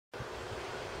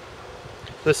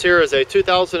This here is a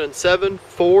 2007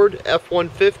 Ford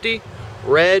F-150,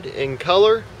 red in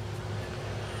color.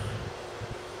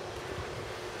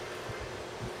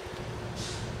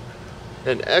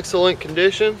 In excellent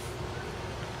condition.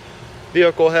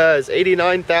 Vehicle has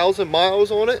 89,000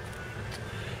 miles on it.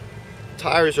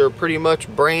 Tires are pretty much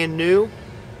brand new.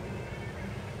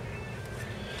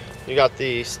 You got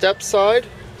the step side.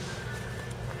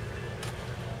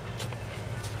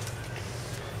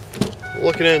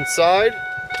 Looking inside,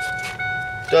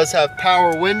 does have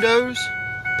power windows,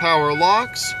 power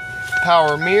locks,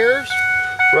 power mirrors.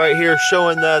 Right here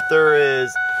showing that there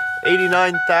is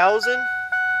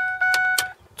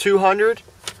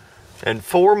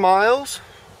 89,204 miles.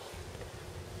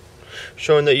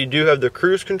 Showing that you do have the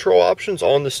cruise control options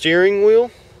on the steering wheel.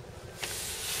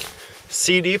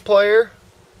 CD player,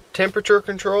 temperature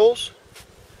controls,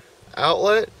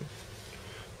 outlet.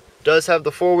 Does have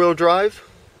the four-wheel drive.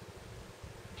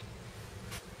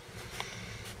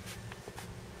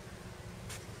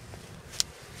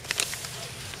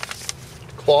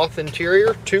 Cloth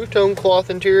interior, two-tone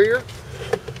cloth interior,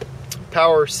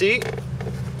 power seat,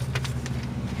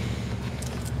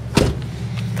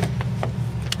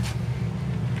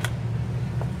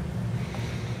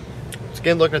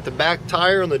 again looking at the back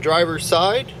tire on the driver's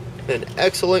side, in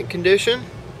excellent condition.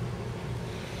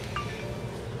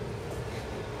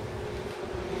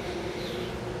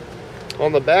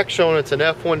 On the back showing it's an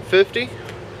F-150,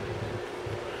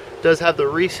 does have the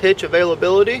Reese hitch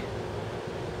availability.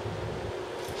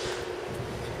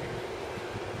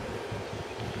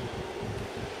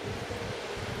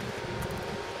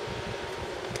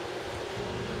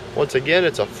 Once again,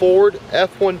 it's a Ford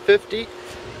F-150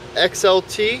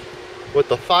 XLT with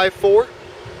the 5.4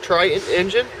 Triton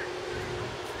engine.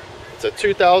 It's a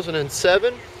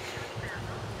 2007